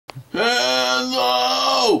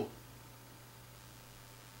Hello!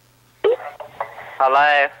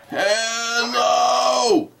 Hello?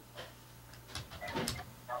 Hello!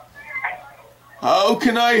 How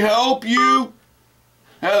can I help you?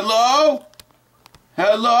 Hello?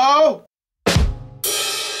 Hello?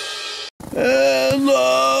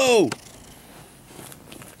 Hello?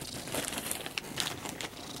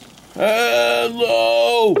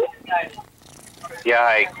 Hello? Yeah,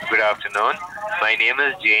 hi. Good afternoon. My name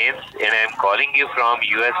is James and I'm calling you from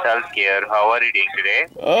US Healthcare. How are you doing today?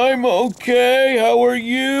 I'm okay. How are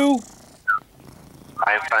you?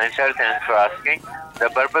 I'm fine, sir. Thanks for asking. The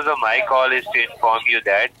purpose of my call is to inform you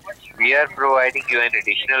that we are providing you an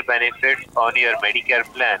additional benefit on your Medicare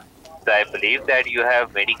plan. So I believe that you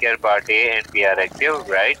have Medicare Part A and we are active,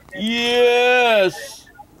 right? Yes.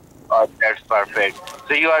 Oh, that's perfect.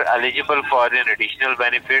 So you are eligible for an additional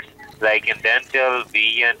benefits like in dental,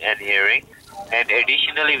 vision, and hearing. And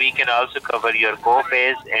additionally, we can also cover your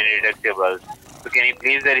co-pays and deductibles. So can you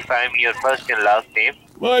please verify me your first and last name?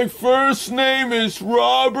 My first name is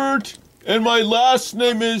Robert, and my last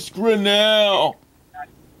name is Grinnell.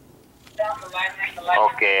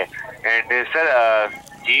 Okay. And sir,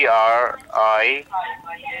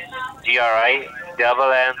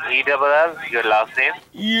 G-R-I-double-N-E-double-L, your last name?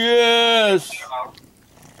 Yes.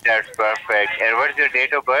 That's perfect. And what's your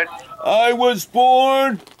date of birth? I was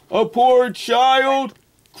born a poor child,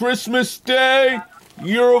 Christmas Day,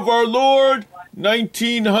 year of our Lord,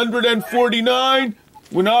 1949.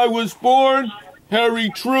 When I was born, Harry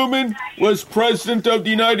Truman was President of the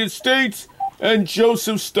United States, and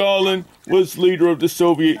Joseph Stalin was leader of the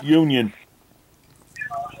Soviet Union.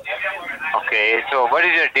 Okay, so what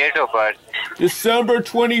is your date of birth? December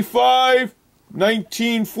 25,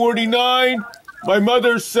 1949. My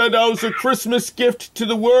mother said I was a Christmas gift to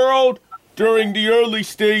the world during the early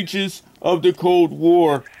stages of the Cold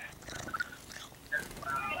War.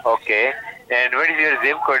 Okay, and what is your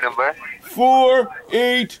zip code number?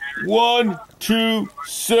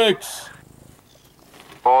 48126.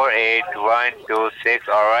 48126,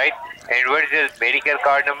 alright. And what is your Medicare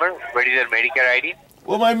card number? What is your Medicare ID?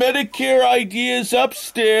 Well, my Medicare ID is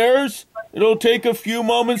upstairs. It'll take a few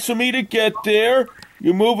moments for me to get there.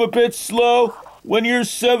 You move a bit slow when you're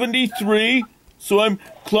 73, so I'm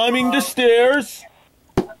climbing the stairs.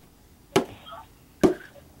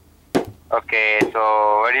 Okay,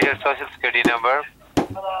 so what is your social security number?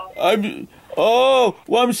 I'm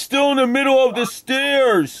still in the middle of the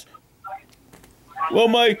stairs. Well,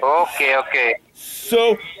 my Okay.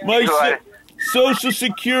 social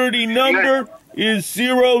security number is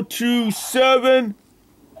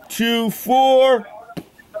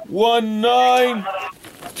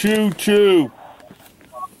 027241922.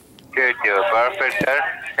 Good, perfect, sir.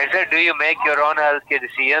 And sir, do you make your own healthcare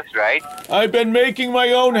decisions, right? I've been making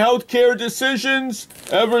my own healthcare decisions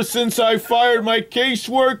ever since I fired my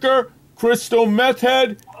caseworker, Crystal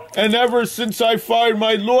Methhead, and ever since I fired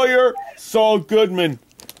my lawyer, Saul Goodman.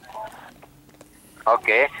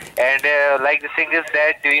 Okay, and like the thing is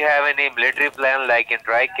that, do you have any military plan like in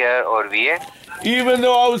TRICARE or VA? Even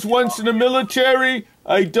though I was once in the military,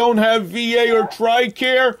 I don't have VA or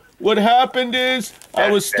TRICARE. What happened is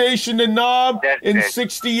I was stationed in Nam in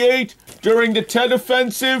 68 during the Tet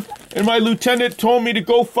Offensive, and my lieutenant told me to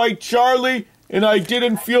go fight Charlie, and I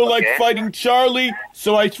didn't feel like fighting Charlie,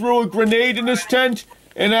 so I threw a grenade in his tent,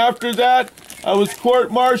 and after that, I was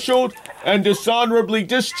court-martialed and dishonorably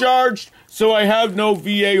discharged, so I have no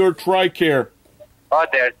VA or TRICARE. Oh,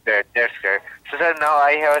 that's good. So, sir, now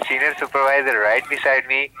I have a senior supervisor right beside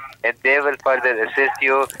me, and they will further assist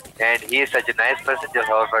you, and he is such a nice person. Just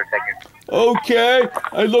hold for a second. Okay,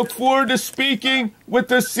 I look forward to speaking with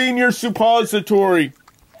the senior suppository.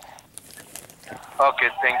 Okay,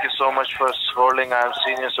 thank you so much for holding. I'm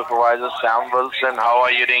Senior Supervisor Sam Wilson. How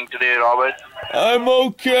are you doing today, Robert? I'm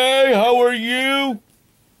okay. How are you?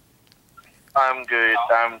 I'm good.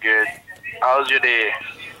 How's your day?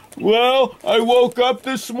 Well, I woke up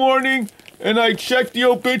this morning and I checked the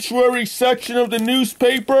obituary section of the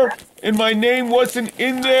newspaper and my name wasn't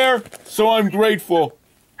in there, so I'm grateful.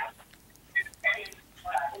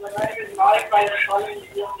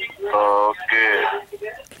 Okay.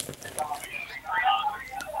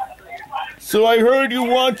 So I heard you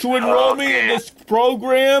want to enroll me in this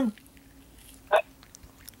program?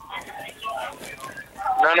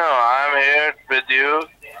 No, I'm here with you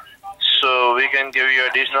so we can give you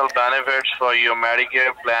additional benefits for your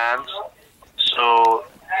Medicare plans. So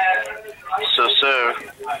sir,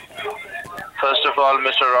 first of all,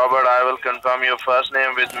 Mr. Robert, I will confirm your first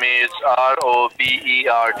name with me. It's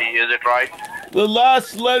R-O-B-E-R-T. Is it right? The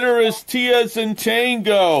last letter is T as in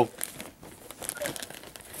Tango.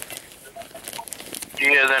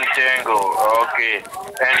 as in Tango. Okay.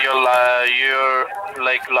 And your last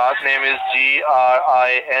name is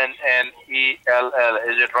Grinnell.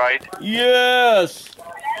 Is it right? Yes.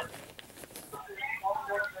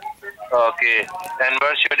 Okay. And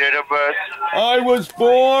what's your date of birth? I was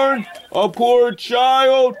born a poor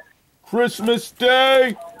child, Christmas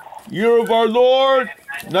Day, year of our Lord,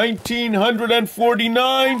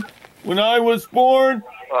 1949. When I was born,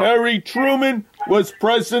 Harry Truman was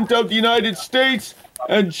President of the United States,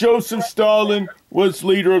 and Joseph Stalin was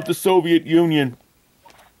leader of the Soviet Union.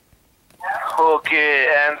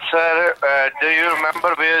 Okay, and sir, do you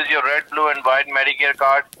remember where's your red, blue, and white Medicare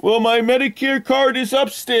card? Well, my Medicare card is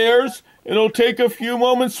upstairs. It'll take a few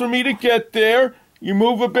moments for me to get there. You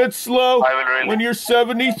move a bit slow when you're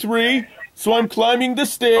 73, so I'm climbing the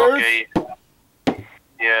stairs. Okay.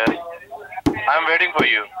 Yes. I'm waiting for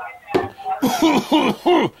you.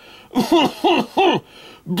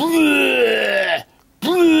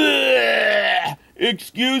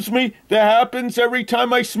 Excuse me, that happens every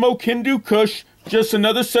time I smoke Hindu Kush. Just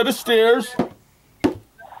another set of stairs.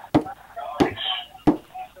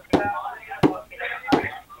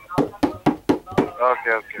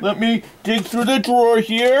 Okay. Let me dig through the drawer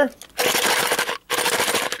here.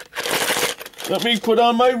 Let me put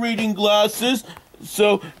on my reading glasses.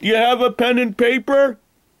 So, do you have a pen and paper?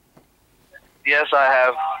 Yes, I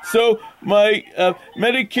have. So, my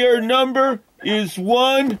Medicare number is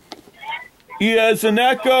 1, E as in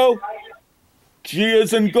echo, G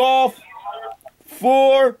as in golf,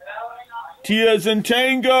 4, T as in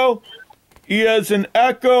tango, E as in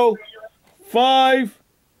echo, 5,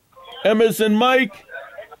 M as in Mike,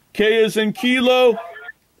 K as in kilo,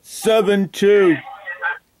 7-2.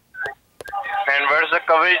 And where's the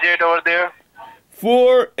coverage date over there?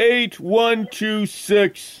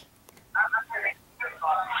 48126.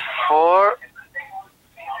 4.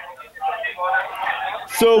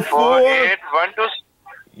 So 4812.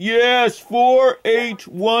 Yes,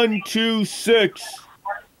 48126.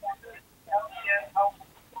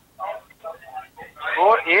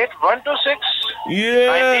 48126.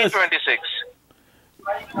 Yes. 1926.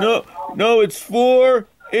 No, it's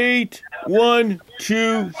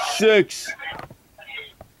 48126.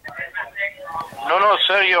 No,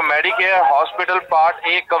 sir. Your Medicare hospital Part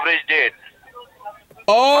A coverage date.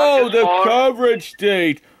 Oh, the coverage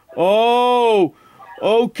date. Oh,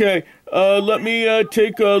 okay. Let me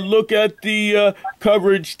take a look at the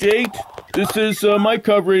coverage date. This is my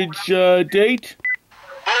coverage date.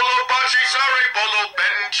 Bolo Bachi, sorry, Bolo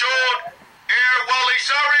Benchod. Air Wally,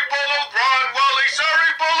 sorry, Bolo Gran Wally,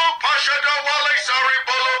 sorry, Bolo Pashada Wally, sorry,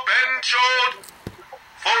 Bolo Benchod.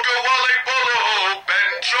 Photo Wally, Bolo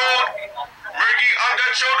Benchod. Murgi Anda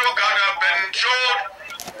Chodo Gada Benchod.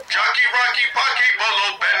 Jackie Rocky Paki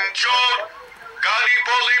Bolo Benchod. Gali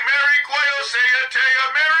Boli Mary Quayo Saya Teya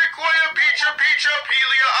Mary Quayo Picha Picha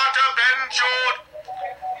Pilia Ata Benchod.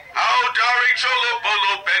 Ao Dari Cholo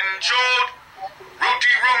Bolo Benchod.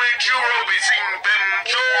 Ruti Rumi Churo Bisin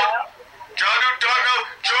Benchod. Jadu Dano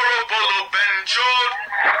Choro Bolo Benchod.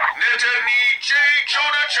 Neta Ni J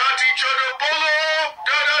Choda Chati Choda Bolo.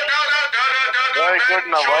 Da da da da da da da da. Very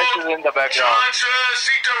good. Now voice is in the background. Chansa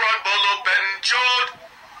Sitaran Bolo Benchod.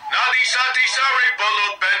 Nadi Sati Sari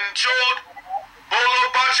Bolo Benchod. Bolo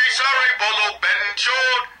Bachi Sari Bolo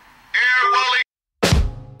Benchod. Air Wally.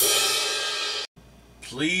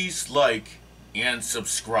 Please like and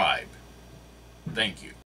subscribe. Thank you.